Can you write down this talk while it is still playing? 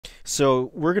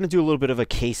So we're going to do a little bit of a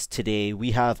case today.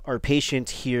 We have our patient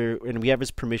here, and we have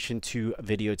his permission to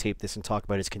videotape this and talk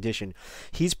about his condition.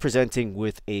 He's presenting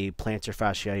with a plantar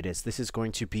fasciitis. This is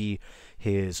going to be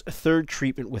his third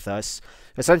treatment with us.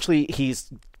 Essentially,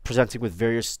 he's presenting with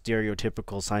various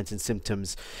stereotypical signs and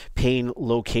symptoms. Pain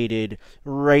located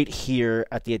right here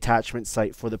at the attachment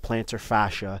site for the plantar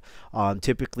fascia,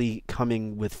 typically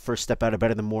coming with first step out of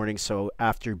bed in the morning, so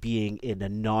after being in a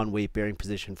non-weight bearing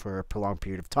position for a prolonged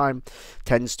period of time,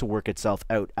 tends to work itself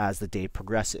out as the day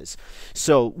progresses.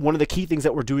 So one of the key things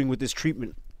that we're doing with this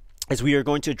treatment is we are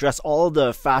going to address all of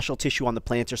the fascial tissue on the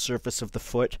plantar surface of the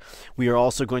foot. We are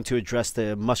also going to address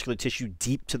the muscular tissue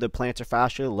deep to the plantar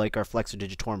fascia, like our flexor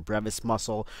digitorum brevis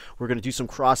muscle. We're going to do some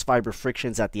cross fiber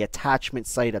frictions at the attachment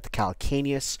site at the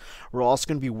calcaneus. We're also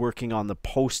going to be working on the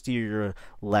posterior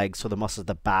leg, so the muscles at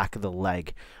the back of the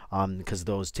leg, because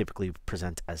those typically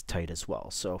present as tight as well.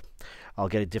 So I'll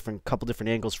get a couple different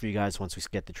angles for you guys once we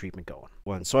get the treatment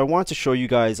going. So I want to show you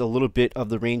guys a little bit of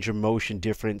the range of motion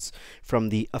difference from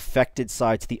the affected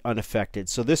side to the unaffected.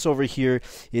 So this over here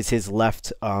is his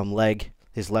left leg,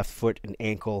 his left foot and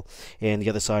ankle, and the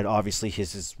other side obviously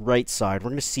is his right side. We're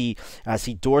going to see as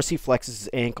he dorsiflexes his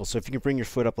ankle. So if you can bring your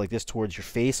foot up like this towards your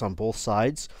face on both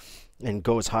sides and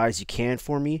go as high as you can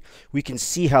for me, we can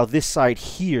see how this side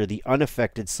here, the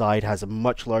unaffected side, has a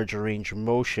much larger range of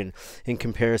motion in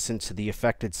comparison to the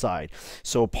affected side.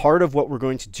 So part of what we're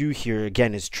going to do here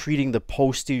again is treating the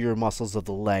posterior muscles of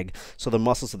the leg, so the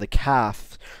muscles of the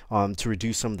calf, to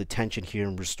reduce some of the tension here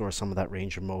and restore some of that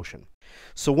range of motion.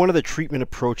 So one of the treatment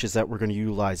approaches that we're going to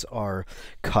utilize are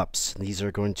cups. These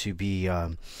are going to be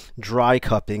dry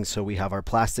cupping. So we have our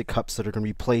plastic cups that are going to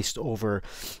be placed over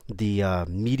the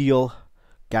medial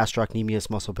gastrocnemius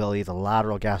muscle belly, the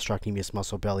lateral gastrocnemius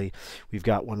muscle belly. We've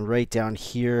got one right down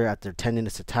here at their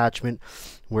tendinous attachment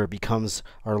where it becomes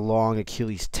our long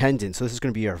Achilles tendon. So this is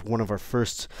going to be one of our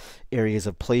first areas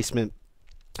of placement.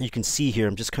 You can see here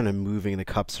I'm just kind of moving the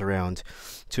cups around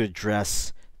to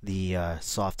address the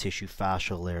soft tissue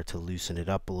fascial layer to loosen it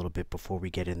up a little bit before we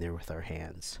get in there with our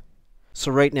hands. So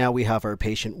right now we have our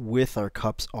patient with our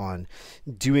cups on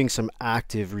doing some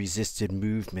active resisted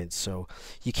movements. So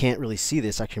you can't really see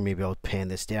this. Actually, maybe I'll pan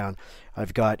this down.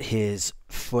 I've got his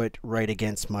foot right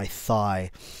against my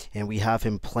thigh, and we have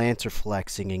him plantar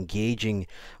flexing, engaging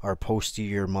our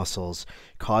posterior muscles,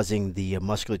 causing the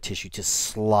muscular tissue to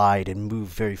slide and move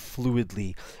very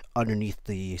fluidly underneath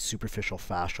the superficial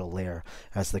fascial layer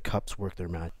as the cups work their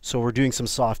magic. So we're doing some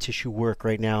soft tissue work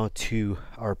right now to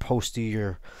our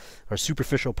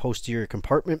superficial posterior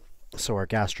compartment, so our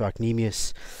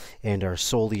gastrocnemius and our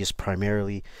soleus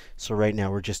primarily. So right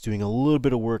now we're just doing a little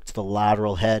bit of work to the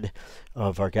lateral head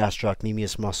of our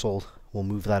gastrocnemius muscle. We'll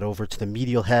move that over to the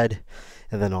medial head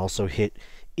and then also hit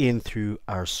in through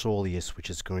our soleus, which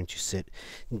is going to sit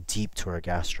deep to our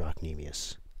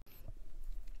gastrocnemius.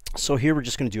 So here we're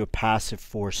just going to do a passive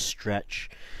force stretch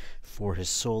for his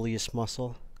soleus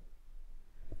muscle.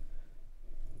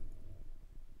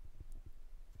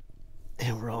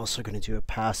 And we're also going to do a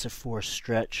passive force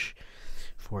stretch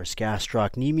for his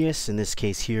gastrocnemius. In this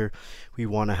case here, we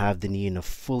want to have the knee in a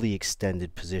fully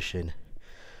extended position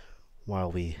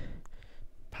while we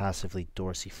passively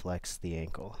dorsiflex the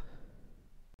ankle.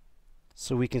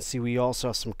 So we can see we also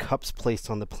have some cups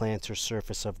placed on the plantar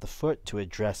surface of the foot to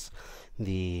address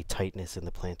the tightness in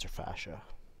the plantar fascia.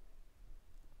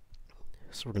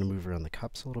 So we're going to move around the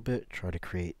cups a little bit, try to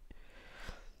create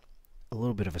a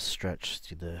little bit of a stretch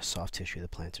to the soft tissue of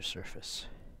the plantar surface.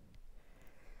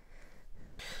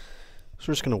 So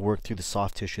we're just going to work through the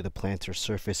soft tissue of the plantar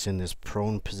surface in this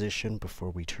prone position before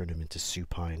we turn him into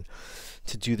supine,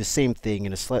 to do the same thing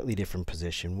in a slightly different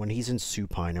position. When he's in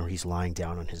supine or he's lying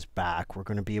down on his back, we're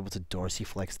going to be able to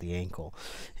dorsiflex the ankle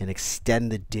and extend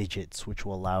the digits, which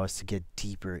will allow us to get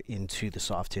deeper into the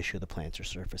soft tissue of the plantar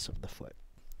surface of the foot.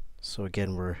 So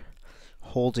again, we're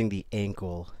holding the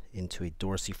ankle into a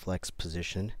dorsiflex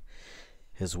position,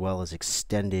 as well as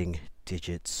extending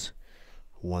digits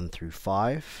 1 through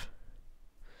 5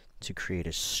 to create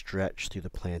a stretch through the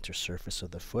plantar surface of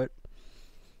the foot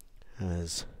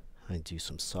as I do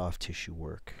some soft tissue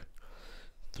work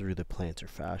through the plantar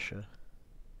fascia,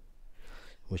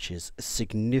 which is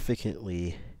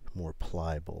significantly more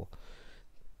pliable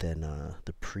than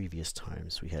the previous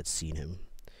times we had seen him,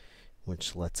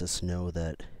 which lets us know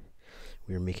that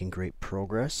we are making great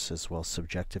progress. As well,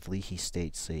 subjectively, he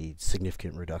states a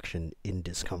significant reduction in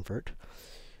discomfort.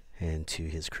 And to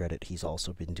his credit, he's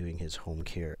also been doing his home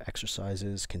care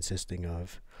exercises consisting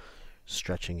of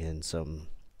stretching and some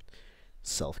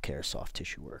self-care soft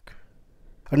tissue work.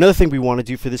 Another thing we want to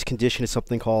do for this condition is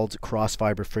something called cross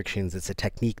fiber frictions. It's a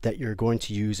technique that you're going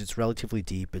to use. It's relatively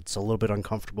deep. It's a little bit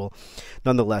uncomfortable.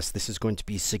 Nonetheless, this is going to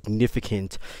be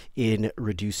significant in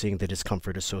reducing the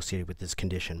discomfort associated with this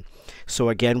condition. So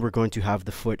again, we're going to have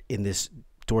the foot in this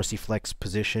dorsiflex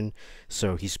position,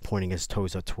 so he's pointing his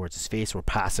toes up towards his face, or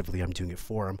passively I'm doing it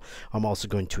for him. I'm also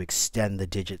going to extend the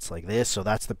digits like this, so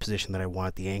that's the position that I want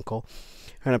at the ankle.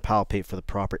 I'm going to palpate for the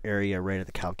proper area right at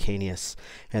the calcaneus,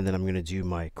 and then I'm going to do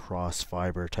my cross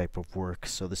fiber type of work.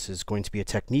 So this is going to be a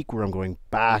technique where I'm going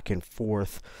back and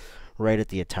forth right at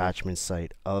the attachment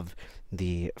site of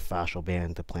the fascial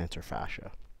band, the plantar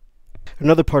fascia.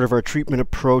 Another part of our treatment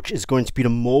approach is going to be to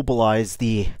mobilize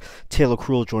the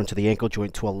talocrural joint to the ankle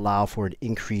joint to allow for an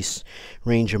increased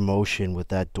range of motion with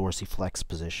that dorsiflex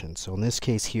position. So in this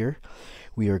case here,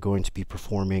 we are going to be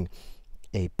performing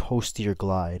a posterior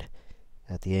glide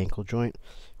at the ankle joint.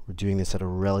 We're doing this at a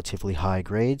relatively high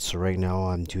grade. So right now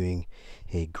I'm doing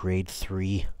a grade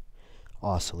 3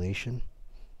 oscillation.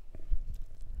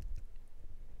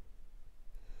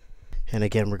 And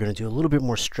again, we're going to do a little bit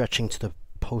more stretching to the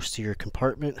posterior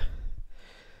compartment.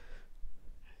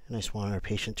 And I just want our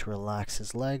patient to relax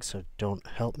his legs, so don't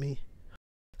help me.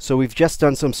 So we've just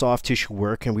done some soft tissue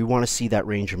work, and we want to see that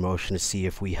range of motion to see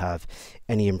if we have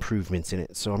any improvements in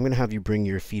it. So I'm going to have you bring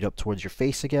your feet up towards your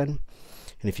face again.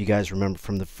 And if you guys remember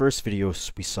from the first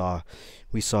videos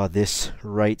we saw this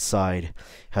right side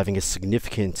having a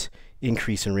significant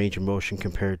increase in range of motion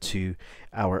compared to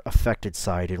our affected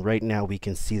side. And right now we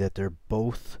can see that they're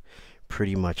both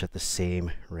pretty much at the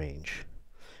same range.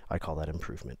 I call that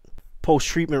improvement.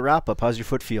 Post-treatment wrap-up. How's your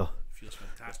foot feel? Feels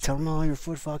fantastic. Tell them how your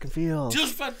foot fucking feels.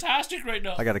 Feels fantastic right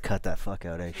now. I gotta cut that fuck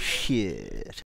out, eh? Shit.